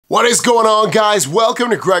What is going on, guys? Welcome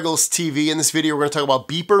to Greggles TV. In this video, we're going to talk about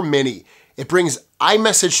Beeper Mini. It brings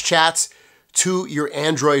iMessage chats to your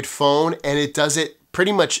Android phone, and it does it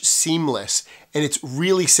pretty much seamless. And it's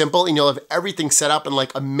really simple, and you'll have everything set up in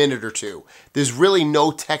like a minute or two. There's really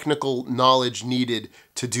no technical knowledge needed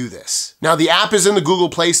to do this. Now, the app is in the Google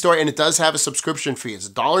Play Store, and it does have a subscription fee. It's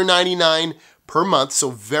 $1.99 per month,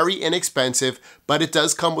 so very inexpensive, but it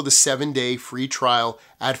does come with a 7-day free trial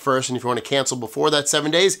at first, and if you want to cancel before that 7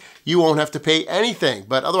 days, you won't have to pay anything.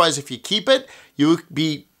 But otherwise, if you keep it, you'll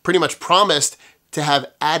be pretty much promised to have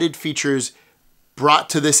added features brought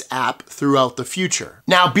to this app throughout the future.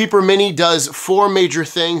 Now, Beeper Mini does 4 major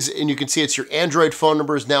things, and you can see it's your Android phone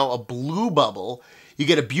number is now a blue bubble. You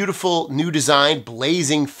get a beautiful new design,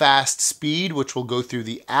 blazing fast speed, which will go through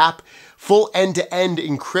the app. Full end-to-end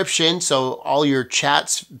encryption, so all your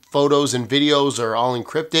chats, photos, and videos are all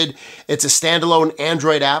encrypted. It's a standalone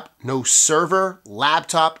Android app. No server,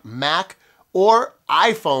 laptop, Mac, or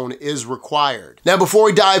iPhone is required. Now, before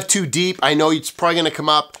we dive too deep, I know it's probably gonna come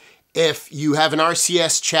up if you have an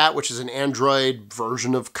RCS chat, which is an Android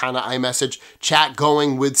version of kind of iMessage chat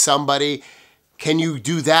going with somebody. Can you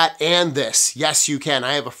do that and this? Yes, you can.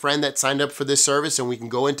 I have a friend that signed up for this service, and we can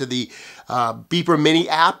go into the Beeper Mini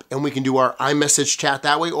app and we can do our iMessage chat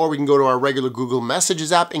that way, or we can go to our regular Google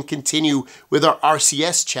Messages app and continue with our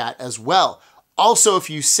RCS chat as well. Also, if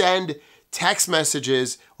you send text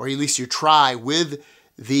messages, or at least you try with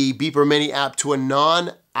the Beeper Mini app to a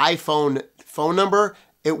non-iPhone phone number,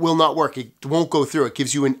 it will not work. It won't go through. It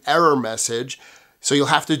gives you an error message. So you'll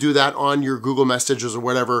have to do that on your Google Messages or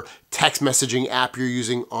whatever text messaging app you're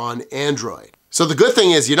using on Android. So the good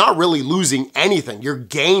thing is you're not really losing anything. You're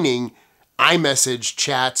gaining iMessage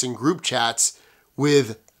chats and group chats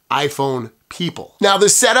with iPhone people. Now, the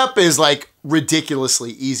setup is like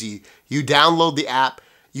ridiculously easy. You download the app,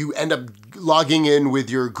 you end up logging in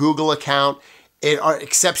with your Google account, it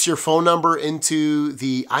accepts your phone number into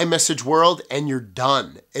the iMessage world, and you're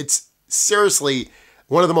done. It's seriously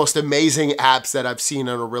one of the most amazing apps that I've seen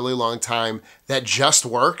in a really long time that just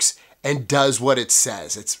works and does what it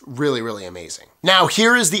says. It's really, really amazing. Now,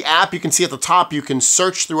 here is the app. You can see at the top, you can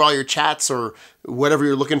search through all your chats or whatever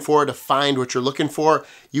you're looking for to find what you're looking for.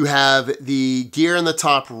 You have the gear in the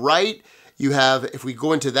top right. You have, if we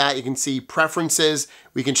go into that, you can see preferences.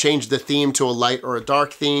 We can change the theme to a light or a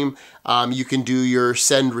dark theme. You can do your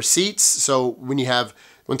send receipts. So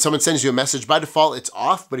when someone sends you a message, by default, it's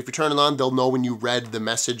off, but if you turn it on, they'll know when you read the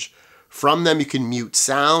message from them. You can mute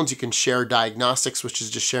sounds. You can share diagnostics, which is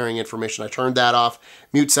just sharing information. I turned that off.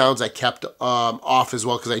 Mute sounds I kept off as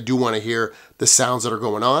well, because I do want to hear the sounds that are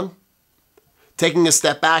going on. Taking a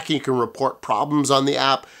step back, you can report problems on the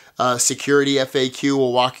app. Security FAQ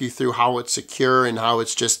will walk you through how it's secure and how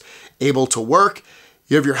it's just able to work.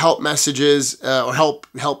 You have your help messages or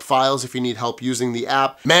help files if you need help using the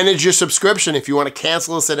app. Manage your subscription. If you want to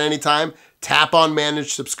cancel this at any time, tap on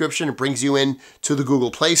Manage Subscription. It brings you in to the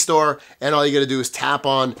Google Play Store, and all you got to do is tap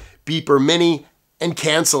on Beeper Mini and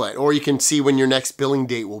cancel it, or you can see when your next billing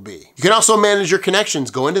date will be. You can also manage your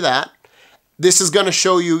connections. Go into that. This is going to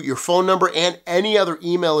show you your phone number and any other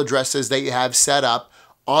email addresses that you have set up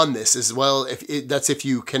on this as well. That's if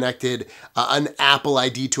you connected an Apple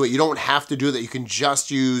ID to it. You don't have to do that. You can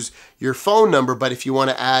just use your phone number, but if you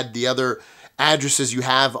want to add the other addresses you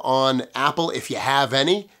have on Apple, if you have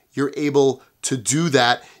any, you're able to do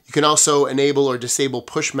that. You can also enable or disable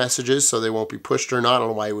push messages so they won't be pushed or not. I don't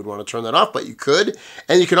know why you would want to turn that off, but you could.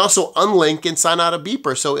 And you can also unlink and sign out of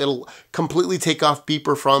Beeper, so it'll completely take off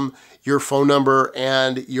Beeper from your phone number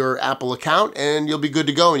and your Apple account, and you'll be good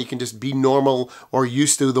to go, and you can just be normal or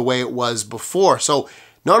used to the way it was before. So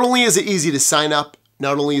not only is it easy to sign up,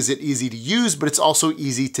 not only is it easy to use, but it's also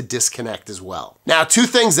easy to disconnect as well. Now, 2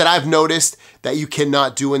 things that I've noticed that you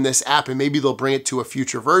cannot do in this app, and maybe they'll bring it to a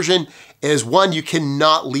future version, is 1, you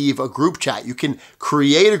cannot leave a group chat. You can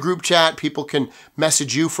create a group chat. People can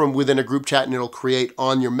message you from within a group chat, and it'll create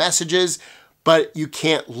on your messages, but you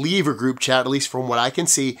can't leave a group chat, at least from what I can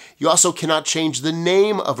see. You also cannot change the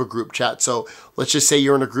name of a group chat. So let's just say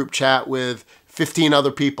you're in a group chat with 15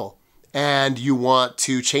 other people, and you want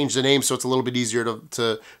to change the name so it's a little bit easier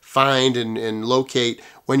to find and locate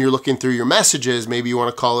when you're looking through your messages. Maybe you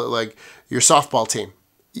want to call it like your softball team.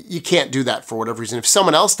 You can't do that for whatever reason. If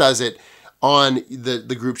someone else does it on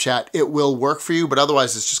the group chat, it will work for you, but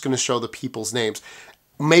otherwise it's just going to show the people's names.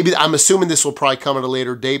 Maybe, I'm assuming this will probably come at a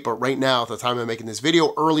later date, but right now, at the time I'm making this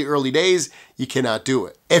video, early days, you cannot do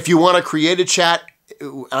it. If you want to create a chat,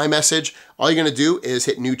 iMessage, all you're going to do is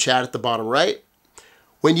hit New Chat at the bottom right.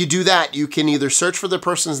 When you do that, you can either search for the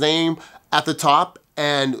person's name at the top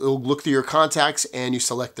and it'll look through your contacts and you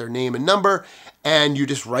select their name and number and you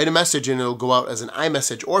just write a message and it'll go out as an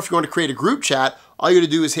iMessage. Or if you want to create a group chat, all you got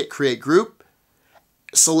to do is hit create group,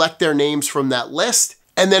 select their names from that list,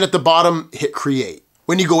 and then at the bottom, hit create.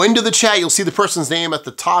 When you go into the chat, you'll see the person's name at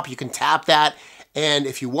the top. You can tap that, and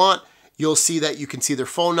if you want, you'll see that you can see their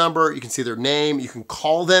phone number, you can see their name, you can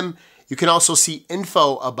call them. You can also see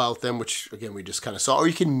info about them, which again, we just kind of saw, or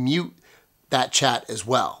you can mute that chat as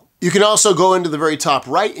well. You can also go into the very top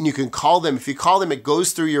right and you can call them. If you call them, it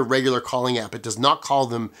goes through your regular calling app. It does not call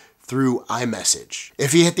them through iMessage.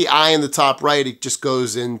 If you hit the I in the top right, it just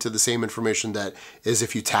goes into the same information that is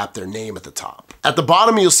if you tap their name at the top. At the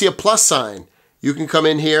bottom, you'll see a plus sign. You can come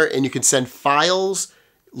in here and you can send files,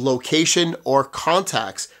 location, or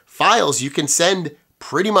contacts. Files, you can send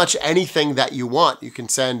pretty much anything that you want. You can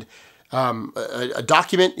send a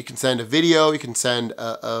document, you can send a video, you can send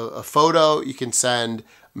a photo, you can send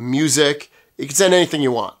music, you can send anything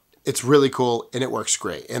you want. It's really cool and it works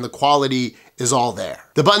great. And the quality is all there.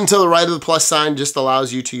 The button to the right of the plus sign just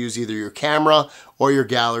allows you to use either your camera or your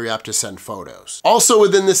gallery app to send photos. Also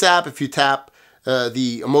within this app, if you tap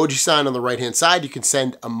the emoji sign on the right-hand side, you can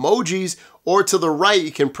send emojis, or to the right,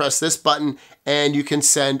 you can press this button and you can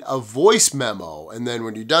send a voice memo. And then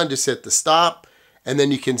when you're done, just hit the stop and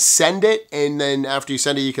then you can send it. And then after you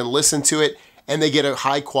send it, you can listen to it and they get a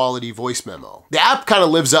high quality voice memo. The app kind of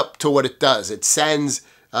lives up to what it does. It sends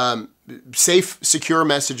safe, secure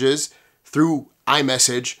messages through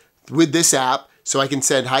iMessage with this app. So I can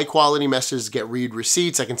send high quality messages, get read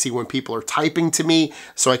receipts. I can see when people are typing to me,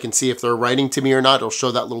 so I can see if they're writing to me or not. It'll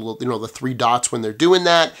show that little, the 3 dots when they're doing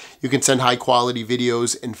that. You can send high quality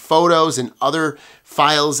videos and photos and other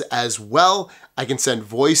files as well. I can send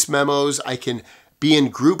voice memos. I can be in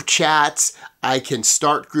group chats. I can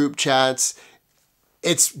start group chats.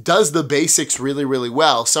 It does the basics really, really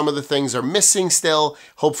well. Some of the things are missing still.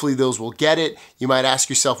 Hopefully those will get it. You might ask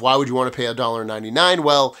yourself, why would you want to pay $1.99?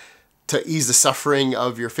 Well, to ease the suffering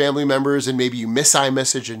of your family members and maybe you miss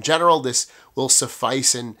iMessage in general, this will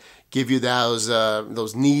suffice and give you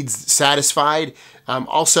those needs satisfied.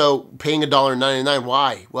 Also, paying $1.99,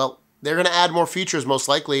 why? Well, they're going to add more features most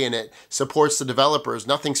likely, and it supports the developers.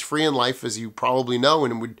 Nothing's free in life, as you probably know,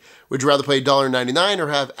 and would you rather pay $1.99 or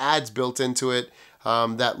have ads built into it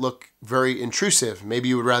that look very intrusive? Maybe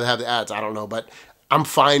you would rather have the ads, I don't know, but I'm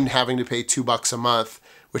fine having to pay $2 a month,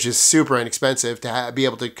 which is super inexpensive, to be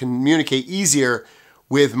able to communicate easier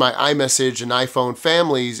with my iMessage and iPhone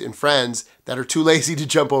families and friends that are too lazy to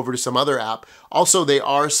jump over to some other app. Also, they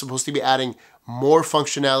are supposed to be adding more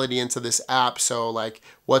functionality into this app, so like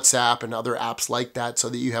WhatsApp and other apps like that, so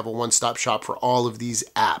that you have a one-stop shop for all of these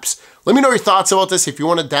apps. Let me know your thoughts about this. If you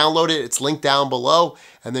want to download it, it's linked down below,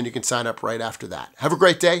 and then you can sign up right after that. Have a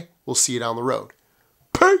great day. We'll see you down the road.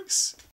 Peace!